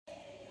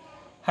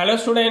Hello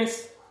students,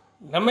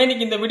 நம்ம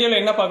இன்னைக்கு இந்த வீடியோல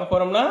என்ன பார்க்க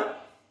போறோம்னா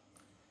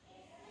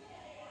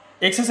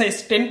exercise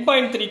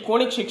 10.3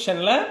 conic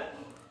sectionல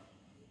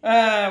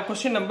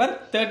question number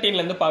 13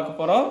 ல இருந்து பார்க்க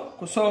போறோம்.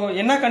 சோ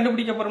என்ன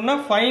கண்டுபிடிக்க போறோம்னா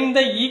find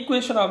the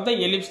equation of the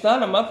ellipse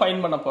தான் நம்ம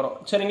ஃபைண்ட் பண்ண போறோம்.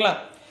 சரிங்களா?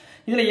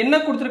 இதுல என்ன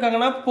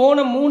கொடுத்திருக்காங்கன்னா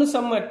போன மூணு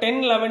சம் 10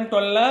 11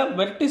 12 ல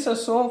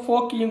வெர்டிசஸும்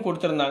ஃபோக்கியும்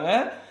கொடுத்திருந்தாங்க.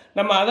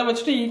 நம்ம அதை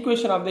வச்சிட்டு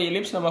equation of the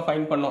ellipse நம்ம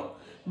ஃபைண்ட் பண்ணோம்.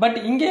 பட்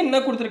இங்க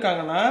என்ன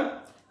கொடுத்திருக்காங்கன்னா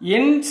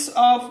ends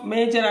of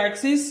major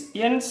axis,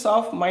 ends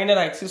of minor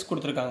axis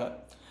கொடுத்திருக்காங்க.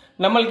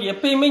 நம்மளுக்கு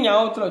எப்பயுமே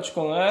ஞாபகத்துல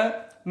வச்சுக்கோங்க,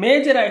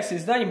 மேஜர்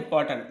ஆக்சிஸ் தான்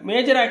இம்பார்ட்டன்ட்.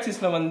 மேஜர்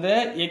ஆக்சிஸ்ல வந்து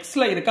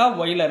எக்ஸ்ல இருக்கா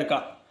ஒய்ல இருக்கா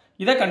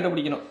இதை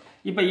கண்டுபிடிக்கணும்.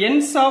 இப்போ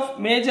ends of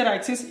major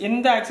axis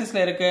எந்த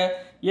ஆக்சிஸ்ல இருக்கு?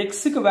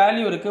 எக்ஸுக்கு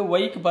வேல்யூ இருக்கு,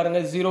 ஒய்க்கு பாருங்க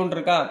 0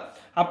 இருக்கா.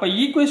 அப்ப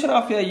ஈக்குவேஷன்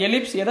ஆஃப்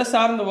எலிப்ஸ் எதை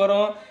சார்ந்து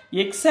வரும்?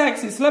 எக்ஸ்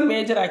ஆக்சிஸ்ல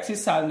மேஜர்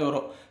ஆக்சிஸ் சார்ந்து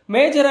வரும்.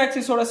 மேஜர்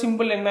ஆக்சிஸோட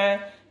சிம்பிள் என்ன?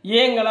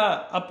 ஏங்களா?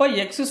 அப்ப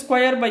X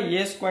square by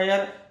A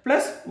square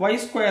plus y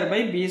square by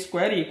b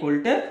square equal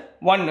to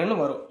 1 ன்னு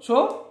வரும். சோ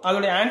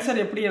அதோட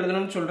ஆன்சர் எப்படி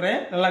எழுதணும்னு சொல்றேன்,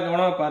 நல்லா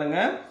கவனமா பாருங்க.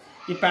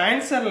 இப்போ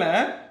ஆன்சர்ல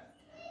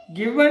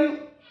given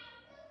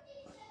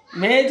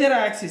major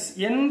axis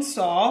ends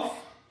of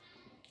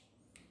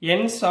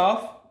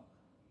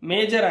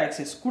major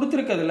axis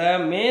கொடுத்திருக்கிறதுல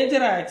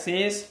major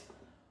axis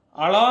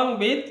along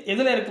with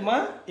எதுல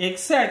இருக்குமா?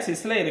 x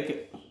axisல இருக்கு.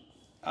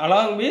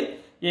 along with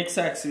x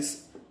axis.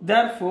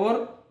 Therefore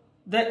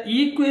the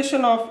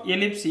equation of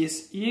ellipse is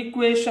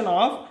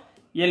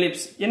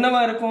என்னவா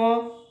இருக்கும்?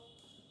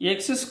 x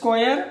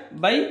square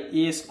by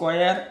a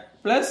square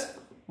plus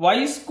y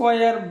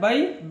square by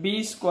b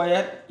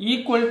square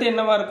equal to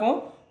என்னவா இருக்கும்?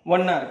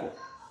 1 இருக்கும்.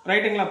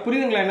 ரைட்டுங்களா?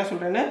 புரியுதுங்களா என்ன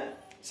சொல்றேன்னு?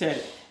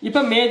 சரி,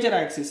 இப்போ major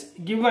axis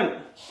given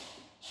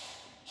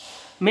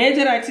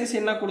major axis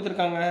என்ன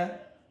கொடுத்திருக்காங்க?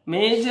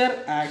 Major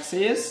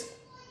axis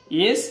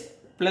is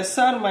plus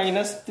or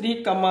minus 3,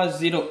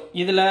 0.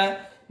 இதுல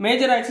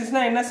மேஜர் ஆக்சிஸ்னா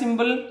என்ன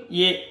சிம்பிள்?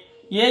 a.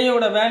 a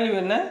யோட வேல்யூ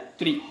என்ன?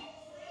 3.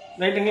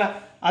 ரைட்டுங்களா?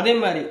 அதே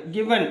மாதிரி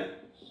given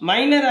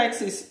மைனர்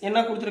ஆக்சிஸ் என்ன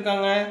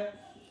கொடுத்திருக்காங்க?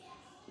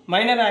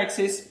 Minor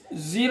axis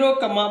 0,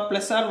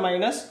 plus or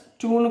minus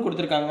 2 ன்னு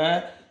கொடுத்திருக்காங்க.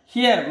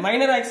 ஹியர்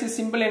மைனர் ஆக்சிஸ்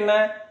சிம்பிள் என்ன?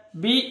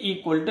 b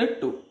equal to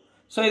 2.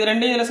 சோ இது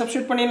ரெண்டையும் இதுல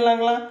substitute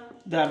பண்ணிடலாங்களா?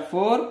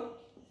 therefore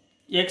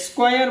x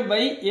square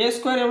by a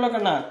square எவ்வளவு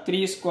கண்ணா?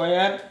 3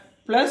 square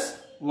plus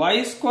y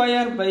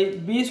square by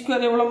b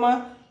square எவ்வளவுமா?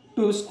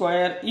 2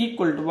 square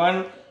equal to 1,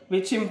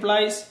 which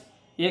implies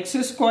x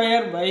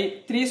square by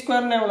 3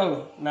 square na எவ்வளவு?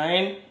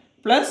 9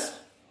 plus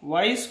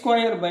y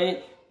square by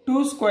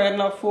 2 square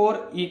na 4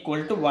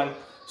 equal to 1.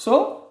 So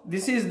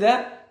this is the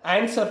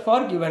answer for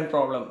given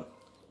problem.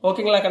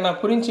 ஓகேங்களா கண்ணா?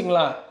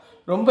 புரிஞ்சுங்களா?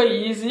 ரொம்ப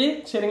easy.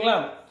 சரிங்களா?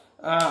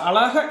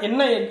 அழகா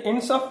என்ன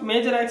ends of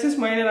major axis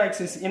minor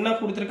axis என்ன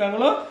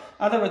கொடுத்திருக்காங்களோ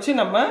அதை வச்சு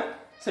நம்ம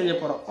செய்ய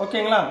போறோம்.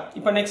 ஓகேங்களா?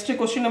 இப்போ நெக்ஸ்ட்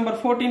क्वेश्चन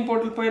நம்பர் 14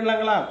 போட்டு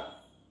போயிடலாங்களா?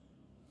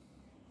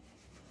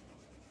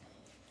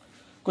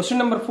 क्वेश्चन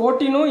நம்பர்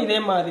 14ம் இதே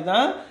மாதிரி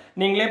தான்,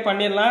 நீங்களே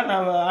பண்ணிடலாம்.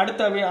 நான்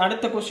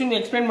அடுத்த क्वेश्चन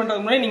எக்ஸ்பிளைன்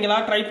பண்றதுக்கு முன்னாடி நீங்களா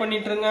ட்ரை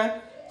பண்ணிட்டு இருங்க.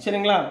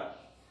 சரிங்களா?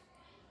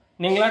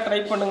 நீங்களா ட்ரை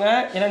பண்ணுங்க.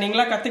 ஏன்னா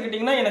நீங்களா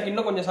கத்துக்கிட்டீங்கன்னா எனக்கு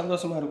இன்னும் கொஞ்சம்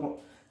சந்தோஷமா இருக்கும்.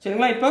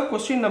 சரிங்களா? இப்போ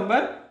क्वेश्चन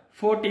நம்பர்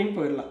 14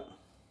 போயிடலாம்.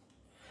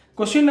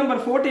 Question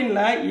number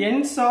 14ல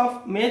ends of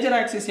major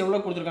axis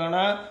எவ்வளவு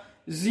கொடுத்திருக்காங்கன்னா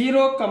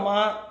 0,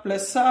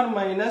 plus or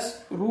minus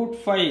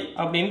 √5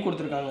 அப்படின்னு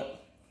கொடுத்திருக்காங்க.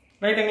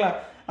 ரைட்டுங்களா?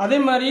 அதே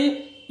மாதிரி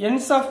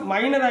ends of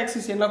minor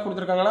axis என்ன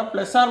கொடுத்திருக்காங்கன்னா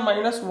plus or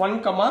minus 1,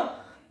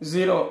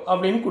 0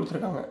 அப்படின்னு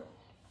கொடுத்திருக்காங்க.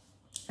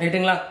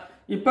 ரைட்டுங்களா?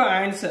 இப்போ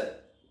ஆன்சர்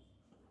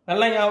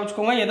நல்லா ஞாபகம்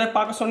வச்சுக்கோங்க. எதை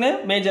பார்க்க சொன்னேன்?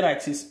 Major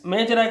axis.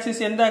 மேஜர்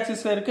ஆக்சிஸ் எந்த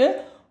ஆக்சிஸ்ல இருக்கு?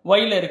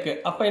 ஒய்ல இருக்கு.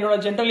 அப்ப என்னோட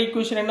ஜெனரல்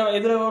ஈக்குவேஷன் என்ன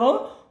எதுல வரும்?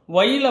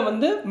 ஒய்ல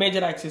வந்து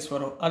மேஜர் ஆக்சிஸ்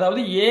வரும்.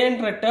 அதாவது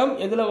ஏன்ற டேர்ம்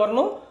எதுல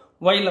வரணும்?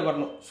 ஒய்ல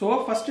வரணும். சோ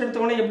ஃபர்ஸ்ட்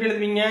எடுத்தவொடனே எப்படி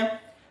எழுதுவீங்க?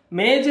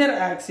 Major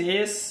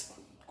axis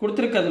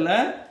கொடுத்திருக்கிறதுல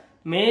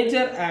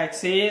major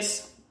axis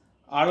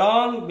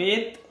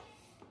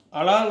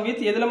along with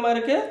எதுலமா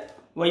இருக்கு?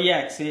 y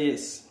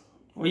axis.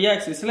 y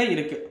axisல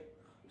இருக்கு.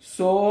 so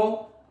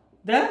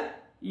the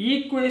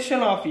equation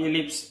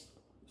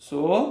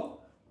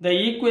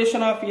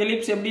of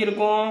ellipse எப்படி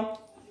இருக்கும்?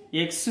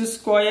 x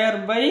square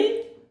by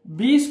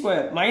b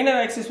square minor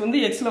axis வந்து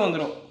x ல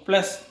வந்துரும்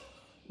plus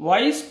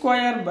y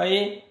square by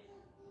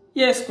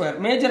a square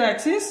major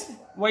axis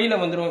y ல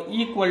வந்துரும்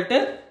equal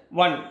to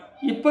 1.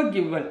 இப்போ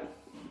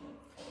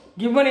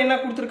given என்ன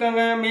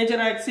கொடுத்திருக்காங்க?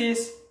 Major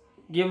axis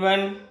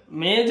given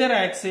major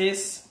axis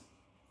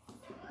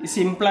is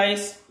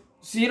implies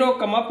 0,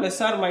 plus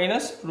or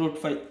minus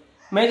 √5.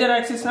 Major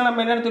ஆக்சிஸ்னா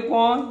நம்ம என்ன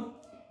எடுத்துப்போம்?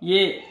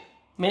 a.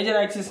 Major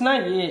ஆக்சிஸ்னா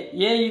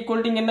a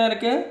equal to என்ன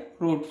இருக்கு?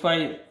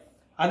 √5.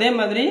 அதே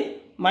மாதிரி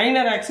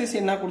மைனர் ஆக்சிஸ்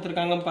என்ன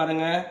கொடுத்திருக்காங்க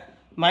பாருங்க.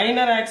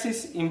 Minor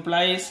axis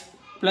implies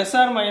plus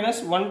or minus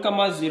 1,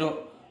 0.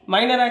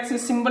 Minor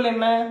axis simple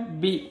என்ன?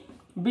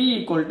 b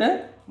equal to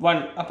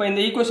 1. அப்ப இந்த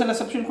ஈக்குவேஷனை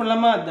சப்ஸ்டிட்யூட்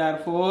பண்ணலாமா?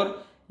 therefore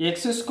x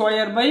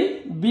square by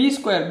b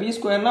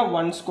square na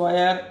 1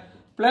 square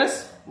plus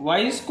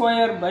y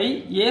square by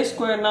a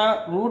square na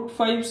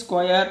 √5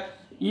 square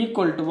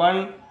equal to 1,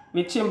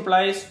 which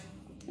implies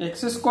x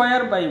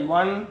square by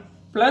 1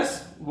 plus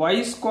y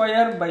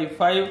square by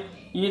 5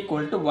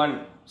 equal to 1.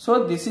 So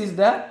this is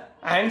the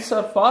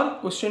answer for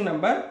question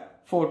number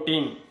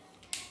 14.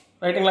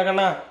 ரைட்டுங்களா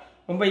கண்ணா?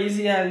 ரொம்ப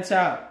ஈஸியா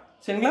இருந்துச்சா?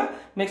 சரிங்களா?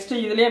 Next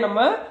இதுலயே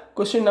நம்ம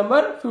question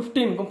number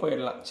 15க்கும்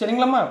போயிடலாம்.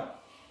 சரிங்களாமா?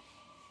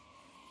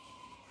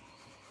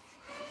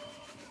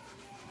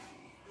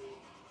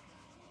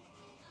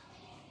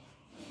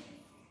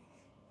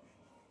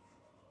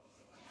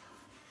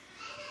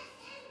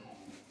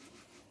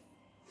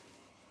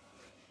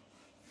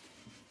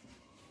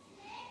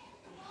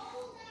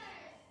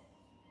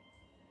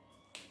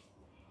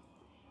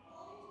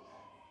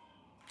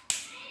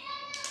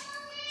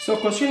 So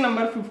question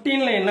number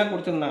 15 ல என்ன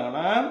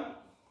கொடுத்திருந்தாங்கன்னா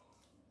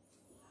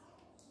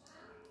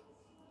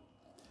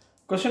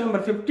question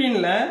number 15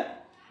 ல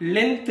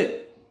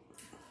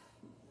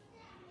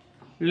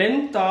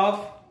length of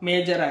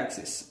major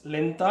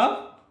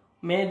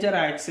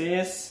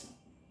axis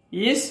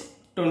is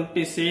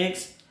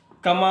 26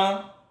 comma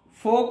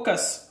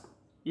focus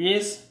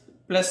is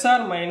plus or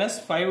minus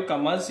 5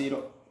 comma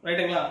 0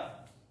 ரைட்டுங்களா?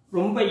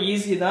 ரொம்ப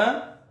ஈஸி தான்,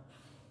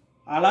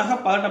 அழகா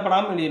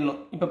பதட்டப்படாம எழுதிடணும்.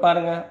 இப்போ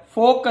பாருங்க,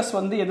 ஃபோக்கஸ்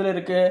வந்து எதுல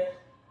இருக்கு?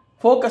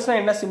 ஃபோக்கஸ்னா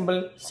என்ன சிம்பிள்?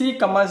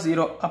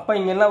 C,0. அப்ப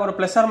இங்க என்ன ஒரு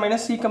பிளஸ் ஆர்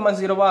மைனஸ்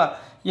C,0வா?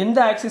 எந்த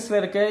ஆக்சிஸ்ல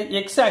இருக்கு?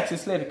 எக்ஸ்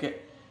ஆக்சிஸ்ல இருக்கு.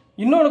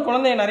 இன்னொரு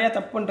குழந்தை நிறைய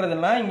தப்பு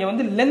பண்றதுன்னா இங்க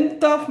வந்து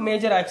லென்த் ஆஃப்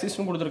மேஜர்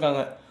ஆக்சிஸ்னு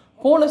கொடுத்துருக்காங்க.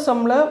 போன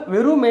சம்ல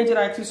வெறும்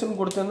மேஜர் ஆக்சிஸ்னு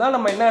கொடுத்திருந்தா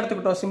நம்ம என்ன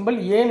எடுத்துக்கிட்டோம்? சிம்பிள்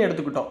ஏன்னு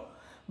எடுத்துக்கிட்டோம்.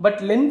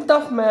 பட் லென்த்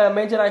ஆஃப்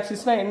மேஜர்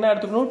ஆக்சிஸ்னா என்ன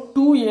எடுத்துக்கணும்?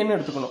 2a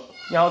எடுத்துக்கணும்.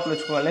 ஞாபகத்துல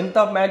வச்சுக்கோங்க. லென்த்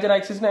ஆஃப் மேஜர்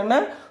ஆக்சிஸ்னா என்ன?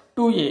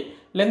 2a.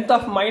 லென்த்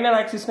ஆஃப் மைனர்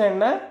ஆக்சிஸ்னா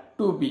என்ன?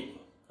 2b.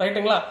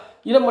 ரைட்டுங்களா?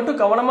 இதை மட்டும்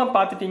கவனமா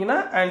பார்த்துட்டீங்கன்னா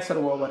ஆன்சர்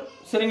ஓவர்.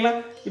 சரிங்களா?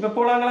 இப்போ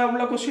போலாங்களா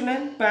உள்ள क्वेश्चन?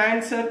 இப்போ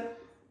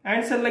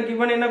ஆன்சர்ல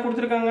given என்ன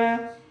கொடுத்திருக்காங்க?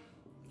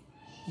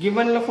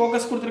 givenல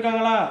ஃபோக்கஸ்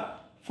கொடுத்திருக்காங்களா?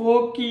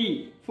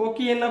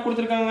 ஃபோக்கி என்ன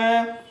கொடுத்திருக்காங்க?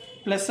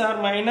 Plus R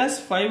minus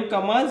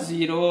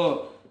 5,0.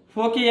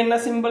 ஃபோக்கி என்ன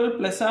simple?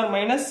 Plus R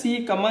minus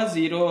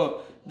C,0.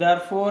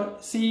 therefore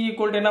C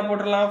equal to என்ன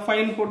போடலாம்?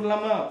 5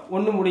 போடலாமா?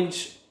 ஒன்னு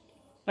முடிஞ்சு.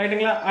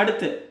 ரைட்டுங்களா?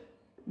 அடுத்து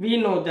we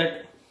know that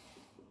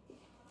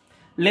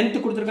length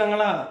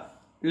கொடுத்திருக்காங்களா?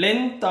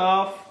 length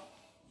of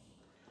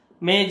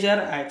major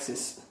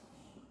axis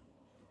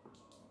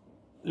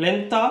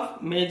length of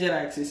major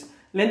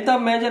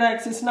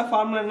axis na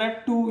formula என்ன?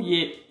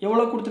 2a.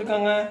 எவ்வளவு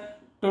கொடுத்திருக்காங்க?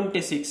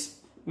 26,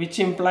 which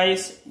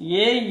implies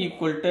a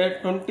equal to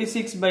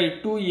 26 by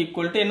 2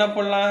 equal to என்ன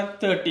போடலாம்?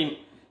 13.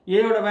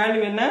 a ஓட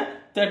வேல்யூ என்ன?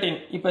 13.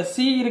 இப்ப c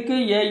இருக்கு,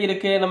 a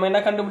இருக்கு, நம்ம என்ன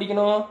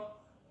கண்டுபிடிக்கணும்?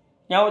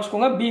 ஞாபகம்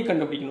வச்சுக்கோங்க, b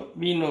கண்டுபிடிக்கணும்.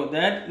 we know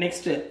that.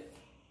 next,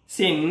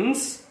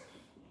 since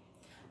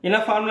என்ன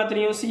ஃபார்முலா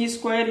தெரியும்? c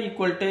square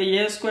equal to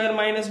a square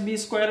minus b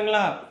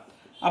squareங்களா?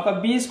 அப்ப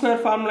b square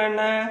ஃபார்முலா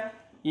என்ன?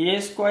 a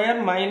square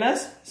minus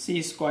c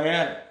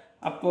square.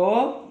 அப்போ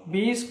b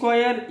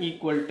square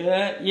equal to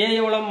a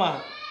எவ்வளவுமா?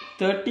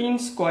 13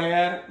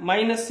 square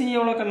minus c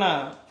எவ்வளவுக்கண்ணா?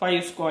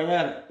 5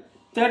 square.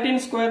 13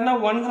 squareனா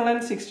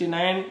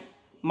 169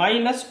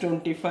 minus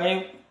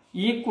 25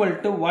 equal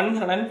to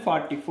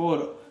 144.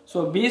 so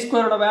b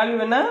square ஓட value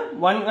என்ன?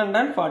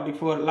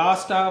 144.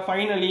 லாஸ்டா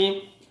finally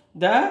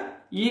the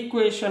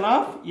equation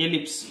of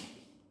ellipse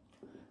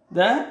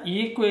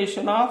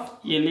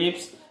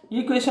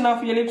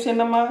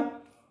என்னமா?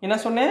 என்ன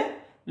சொன்னேன்?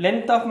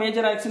 length of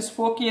major axis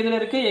foci எதுல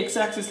இருக்கு? x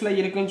axisல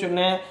இருக்குன்னு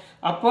சொன்னேன்.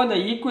 அப்போ the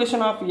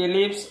equation of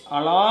ellipse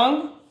along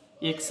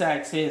x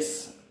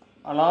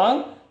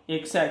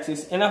axis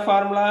என்ன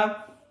formula?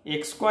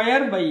 x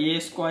square by a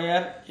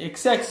square. x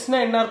axisனா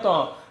என்ன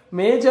அர்த்தம்?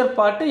 மேஜர்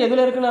பார்ட்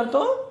எதுல இருக்குன்னு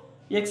அர்த்தம்?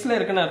 x ல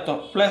இருக்குன்னு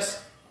அர்த்தம். plus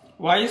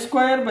y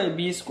square by b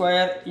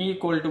square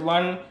equal to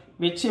 1,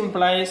 which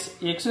implies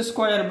x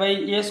square by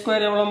a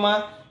square எவ்வளவுமா?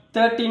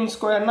 13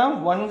 square na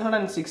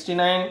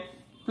 169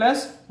 plus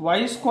y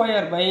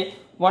square by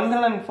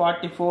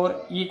 144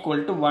 equal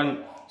to 1.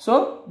 so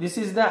this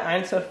is the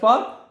answer for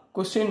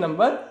question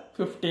number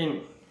 15.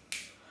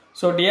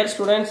 so dear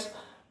students,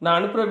 நான்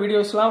அனுப்புற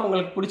வீடியோஸ்லாம்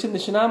உங்களுக்கு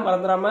பிடிச்சிருந்துச்சுன்னா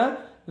மறந்துடாம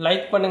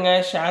like பண்ணுங்க,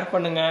 share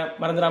பண்ணுங்க,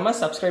 மறந்துடாம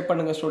subscribe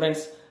பண்ணுங்க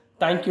ஸ்டூடெண்ட்ஸ்.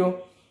 Thank you.